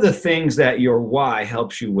one of the things that your why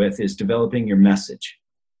helps you with is developing your message,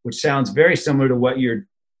 which sounds very similar to what you're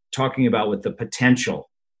talking about with the potential.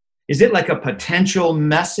 Is it like a potential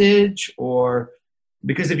message, or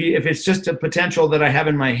because if it's just a potential that I have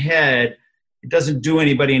in my head, it doesn't do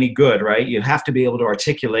anybody any good, right? You have to be able to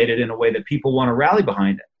articulate it in a way that people want to rally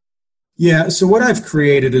behind it. Yeah. So what I've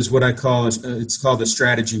created is what I call, it's called the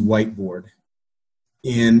strategy whiteboard.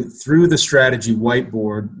 And through the strategy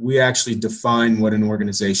whiteboard, we actually define what an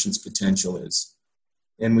organization's potential is.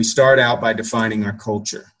 And we start out by defining our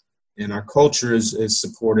culture. And our culture is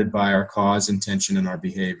supported by our cause, intention, and our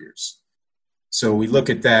behaviors. So we look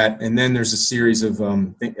at that, and then there's a series of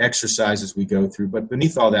exercises we go through. But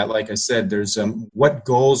beneath all that, like I said, there's what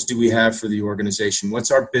goals do we have for the organization?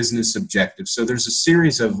 What's our business objective? So there's a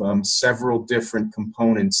series of several different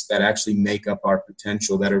components that actually make up our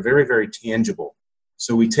potential that are very, very tangible.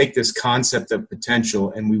 So we take this concept of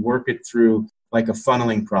potential and we work it through like a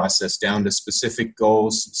funneling process down to specific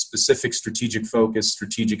goals, specific strategic focus,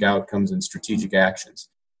 strategic outcomes, and strategic actions.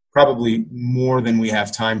 probably more than we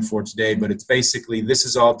have time for today, but it's basically, this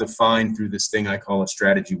is all defined through this thing I call a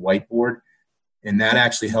strategy whiteboard. And that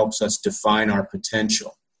actually helps us define our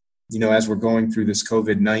potential. As we're going through this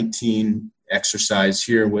COVID-19 exercise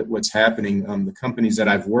here, what's happening, the companies that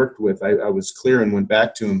I've worked with, I was clear and went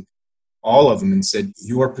back to them, all of them, and said,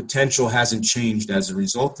 your potential hasn't changed as a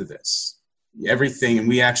result of this. Everything, and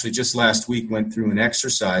we actually just last week went through an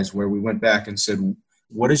exercise where we went back and said,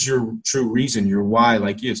 what is your true reason, your why?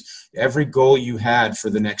 Like every goal you had for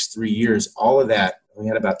the next 3 years, all of that, we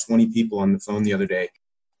had about 20 people on the phone the other day,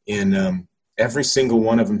 and every single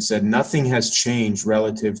one of them said, nothing has changed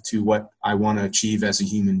relative to what I want to achieve as a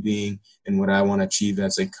human being and what I want to achieve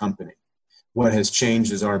as a company. What has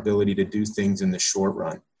changed is our ability to do things in the short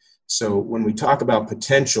run. So when we talk about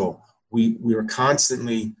potential, we are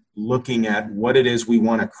constantly looking at what it is we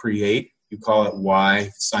want to create. You call it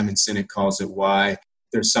why. Simon Sinek calls it why.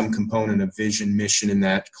 There's some component of vision, mission in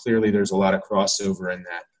that. Clearly, there's a lot of crossover in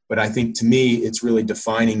that. But I think to me, it's really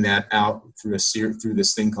defining that out through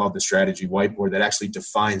this thing called the strategy whiteboard that actually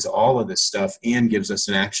defines all of this stuff and gives us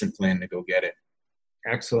an action plan to go get it.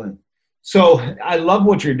 Excellent. So I love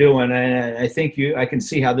what you're doing, and I think I can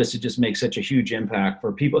see how this would just make such a huge impact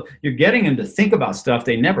for people. You're getting them to think about stuff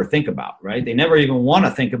they never think about, right? They never even want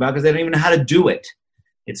to think about because they don't even know how to do it.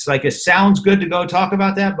 It's like, it sounds good to go talk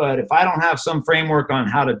about that, but if I don't have some framework on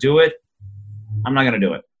how to do it, I'm not going to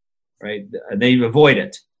do it, right? They avoid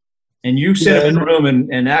it. And you sit them in a room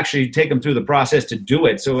and actually take them through the process to do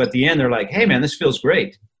it. So at the end, they're like, hey, man, this feels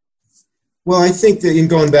great. Well, I think that in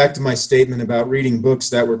going back to my statement about reading books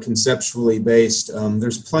that were conceptually based,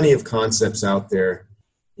 there's plenty of concepts out there.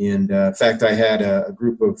 And in fact, I had a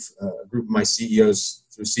group of my CEOs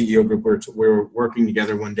through CEO Group where we were working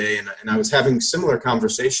together one day, and I was having a similar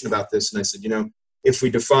conversation about this. And I said, if we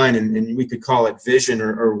define, and we could call it vision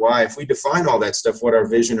or why, if we define all that stuff, what our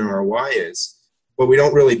vision or our why is, but we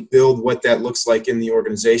don't really build what that looks like in the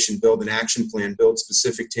organization, build an action plan, build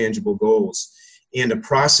specific tangible goals, and a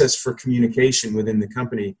process for communication within the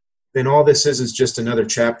company, then all this is just another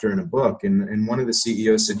chapter in a book. And one of the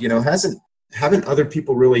CEOs said, haven't other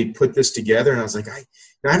people really put this together? And I was like, I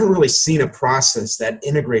haven't really seen a process that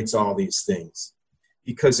integrates all these things,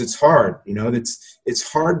 because it's hard.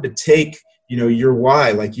 It's hard to take your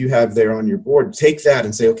why, like you have there on your board, take that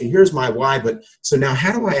and say, okay, here's my why, but so now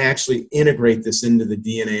how do I actually integrate this into the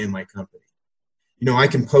DNA in my company? I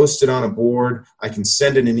can post it on a board, I can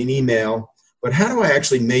send it in an email, but how do I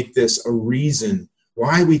actually make this a reason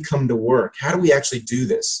why we come to work? How do we actually do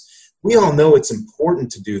this? We all know it's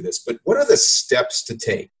important to do this, but what are the steps to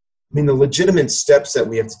take? The legitimate steps that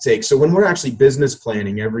we have to take. So when we're actually business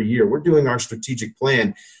planning every year, we're doing our strategic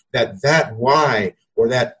plan, that why or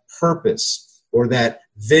that purpose or that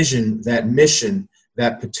vision, that mission,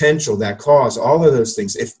 that potential, that cause, all of those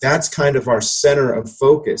things, if that's kind of our center of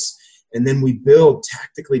focus, and then we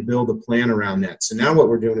tactically build a plan around that. So now what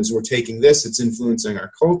we're doing is we're taking this, it's influencing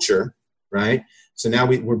our culture, right? So now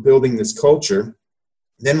we're building this culture.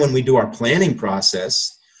 Then when we do our planning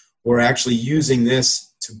process, we're actually using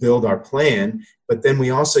this to build our plan, but then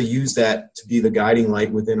we also use that to be the guiding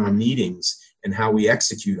light within our meetings and how we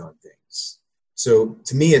execute on things. So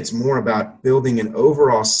to me, it's more about building an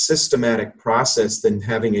overall systematic process than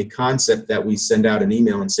having a concept that we send out an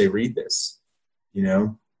email and say, read this,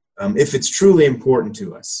 if it's truly important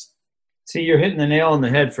to us. See, you're hitting the nail on the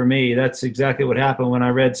head for me. That's exactly what happened when I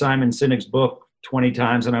read Simon Sinek's book 20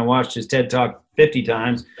 times and I watched his TED Talk 50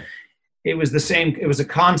 times. It was the same. It was a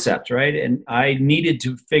concept, right? And I needed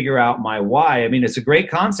to figure out my why. It's a great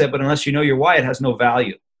concept, but unless you know your why, it has no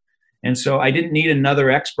value. And so I didn't need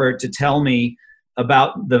another expert to tell me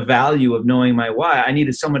about the value of knowing my why. I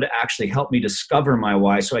needed someone to actually help me discover my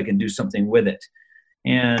why so I can do something with it.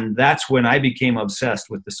 And that's when I became obsessed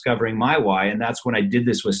with discovering my why. And that's when I did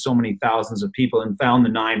this with so many thousands of people and found the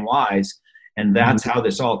 9 whys. And that's how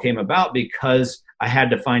this all came about, because I had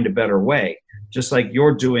to find a better way. Just like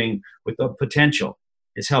you're doing with the potential,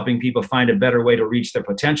 is helping people find a better way to reach their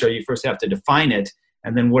potential. You first have to define it,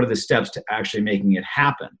 and then what are the steps to actually making it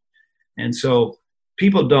happen? And so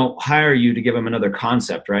people don't hire you to give them another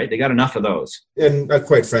concept, right? They got enough of those. And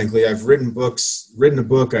quite frankly, I've written a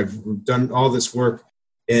book, I've done all this work,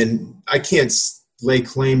 and I can't lay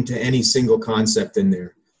claim to any single concept in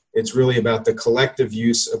there. It's really about the collective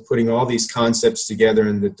use of putting all these concepts together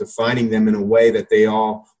and defining them in a way that they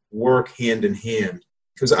all work hand in hand.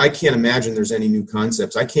 Because I can't imagine there's any new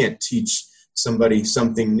concepts. I can't teach somebody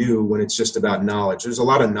something new when it's just about knowledge. There's a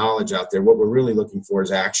lot of knowledge out there. What we're really looking for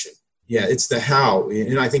is action. Yeah, it's the how.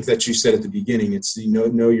 And I think that you said at the beginning, it's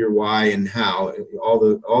know your why and how,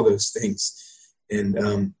 all those things.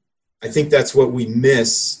 And I think that's what we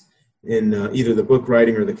miss in either the book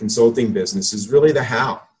writing or the consulting business is really the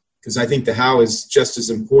how. Because I think the how is just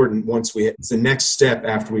as important it's the next step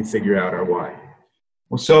after we figure out our why.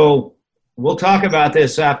 Well, so we'll talk about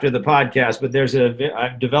this after the podcast, but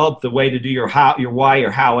I've developed the way to do your how, your why,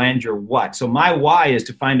 your how, and your what. So my why is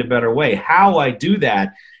to find a better way. How I do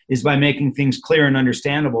that is by making things clear and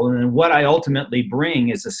understandable. And then what I ultimately bring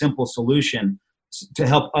is a simple solution to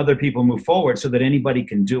help other people move forward so that anybody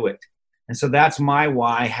can do it. And so that's my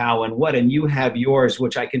why, how, and what. And you have yours,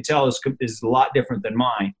 which I can tell is a lot different than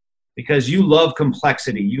mine, because you love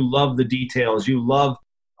complexity. You love the details. You love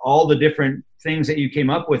all the different things that you came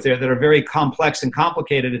up with there that are very complex and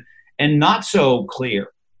complicated and not so clear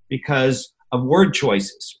because of word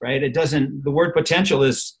choices, right? The word potential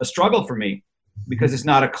is a struggle for me because it's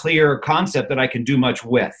not a clear concept that I can do much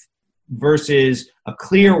with versus a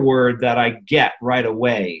clear word that I get right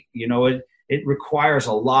away. It requires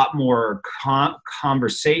a lot more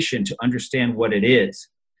conversation to understand what it is.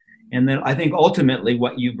 And then I think ultimately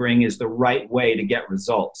what you bring is the right way to get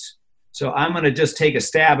results. So I'm going to just take a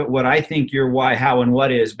stab at what I think your why, how, and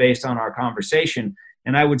what is based on our conversation.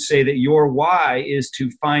 And I would say that your why is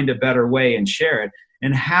to find a better way and share it.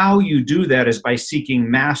 And how you do that is by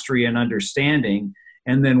seeking mastery and understanding.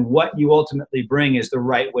 And then what you ultimately bring is the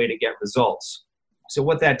right way to get results. So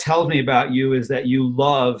what that tells me about you is that you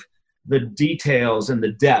love the details and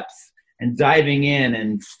the depth and diving in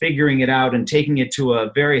and figuring it out and taking it to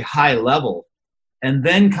a very high level, and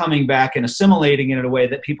then coming back and assimilating it in a way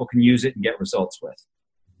that people can use it and get results with.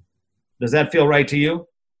 Does that feel right to you?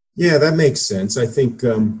 Yeah, that makes sense. I think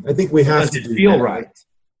we have to. Does it feel right?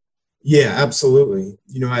 Yeah, absolutely.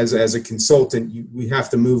 As a consultant, we have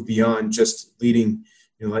to move beyond just leading,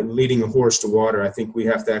 like leading a horse to water. I think we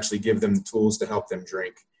have to actually give them the tools to help them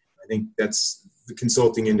drink. I think that's the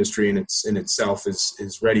consulting industry in itself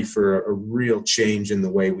is ready for a real change in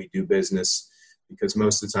the way we do business. Because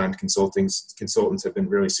most of the time consultants have been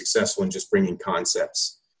really successful in just bringing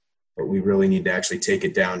concepts, but we really need to actually take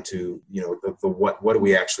it down to, the what do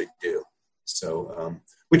we actually do? So,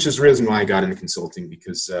 which is the reason why I got into consulting,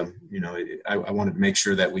 because, I wanted to make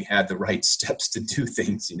sure that we had the right steps to do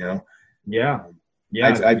things, Yeah.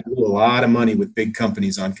 I blew a lot of money with big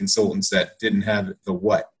companies on consultants that didn't have the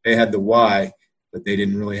what. They had the why, but they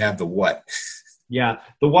didn't really have the what. Yeah.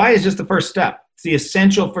 The why is just the first step. It's the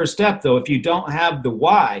essential first step, though. If you don't have the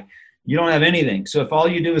why, you don't have anything. So if all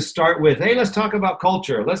you do is start with, hey, let's talk about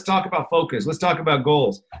culture, let's talk about focus, let's talk about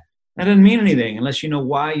goals, that doesn't mean anything unless you know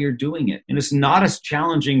why you're doing it. And it's not a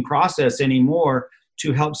challenging process anymore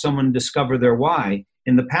to help someone discover their why.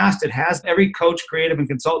 In the past, it has. Every coach, creative, and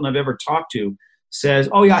consultant I've ever talked to says,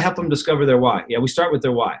 oh, yeah, I help them discover their why. Yeah, we start with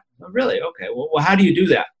their why. Oh, really? Okay. Well, how do you do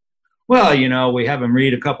that? Well, we have them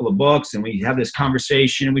read a couple of books and we have this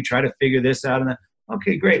conversation and we try to figure this out. And then,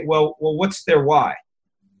 okay, great. Well, what's their why?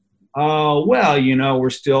 We're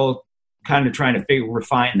still kind of trying to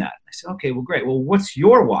refine that. I said, okay, well, great. Well, what's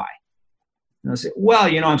your why? And I said, well,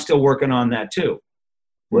 I'm still working on that too.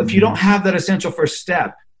 Well, if you don't have that essential first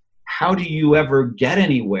step, how do you ever get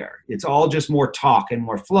anywhere? It's all just more talk and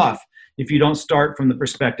more fluff if you don't start from the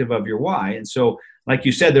perspective of your why. And so, like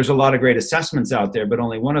you said, there's a lot of great assessments out there, but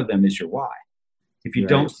only one of them is your why. If you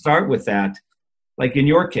don't start with that, like in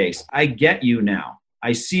your case, I get you now.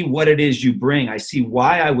 I see what it is you bring. I see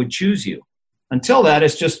why I would choose you. Until that,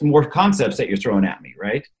 it's just more concepts that you're throwing at me,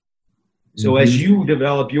 right? So as you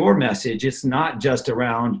develop your message, it's not just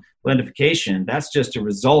around blendification. That's just a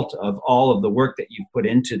result of all of the work that you've put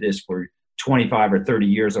into this for 25 or 30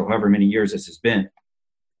 years or however many years this has been.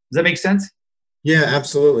 Does that make sense? Yeah,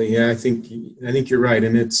 absolutely. Yeah, I think you're right.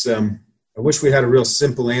 And it's, I wish we had a real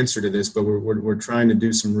simple answer to this, but we're trying to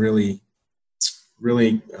do some really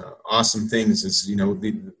awesome things. Is,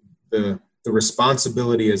 the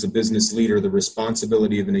responsibility as a business leader, the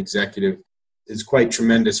responsibility of an executive is quite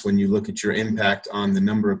tremendous when you look at your impact on the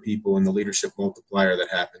number of people and the leadership multiplier that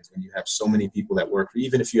happens when you have so many people that work.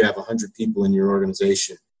 Even if you have 100 people in your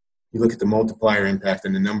organization, you look at the multiplier impact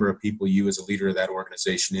and the number of people you as a leader of that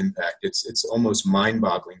organization impact. It's almost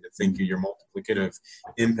mind-boggling to think of your multiplicative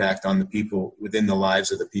impact on the people within the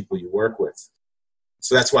lives of the people you work with.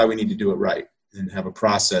 So that's why we need to do it right and have a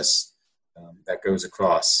process that goes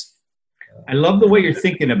across. I love the way you're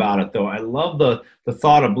thinking about it, though. I love the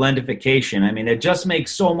thought of blendification. I mean, it just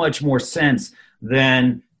makes so much more sense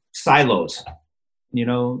than silos.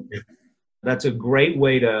 That's a great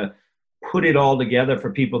way to put it all together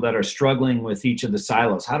for people that are struggling with each of the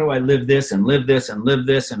silos. How do I live this and live this and live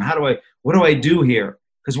this? And what do I do here?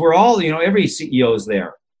 Because we're all, every CEO is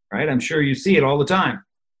there, right? I'm sure you see it all the time.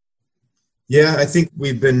 Yeah, I think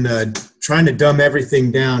we've been trying to dumb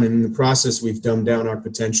everything down, and in the process, we've dumbed down our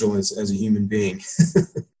potential as a human being.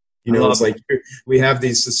 It's like we have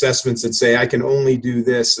these assessments that say, I can only do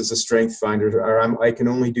this as a strength finder, or I can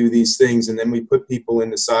only do these things. And then we put people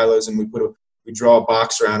into silos and we draw a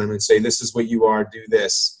box around them and say, this is what you are, do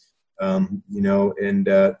this.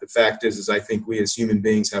 The fact is I think we as human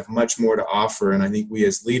beings have much more to offer. And I think we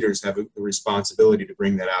as leaders have the responsibility to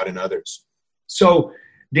bring that out in others. So,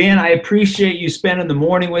 Dan, I appreciate you spending the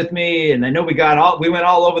morning with me. And I know we went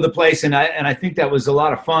all over the place. And I think that was a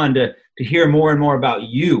lot of fun to hear more and more about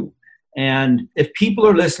you. And if people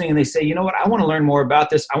are listening and they say, you know what, I want to learn more about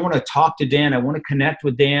this. I want to talk to Dan. I want to connect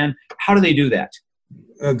with Dan. How do they do that?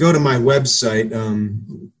 Go to my website.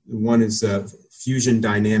 One is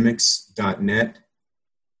fusiondynamics.net,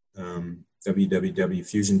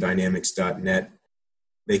 www.fusiondynamics.net.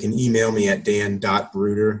 They can email me at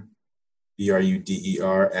dan.bruder,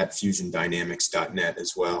 BRUDER, at fusiondynamics.net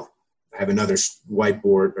as well. I have another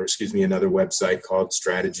another website called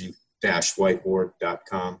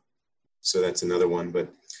strategy-whiteboard.com. So that's another one, but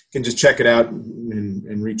you can just check it out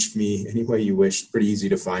and reach me any way you wish. Pretty easy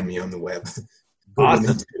to find me on the web.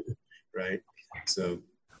 Awesome. Right. So.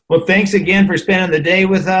 Well, thanks again for spending the day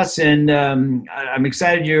with us. And I'm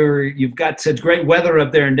excited you've got such great weather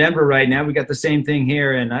up there in Denver right now. We got the same thing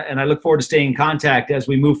here. And I look forward to staying in contact as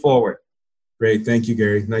we move forward. Great. Thank you,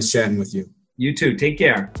 Gary. Nice chatting with you. You too. Take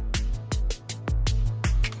care.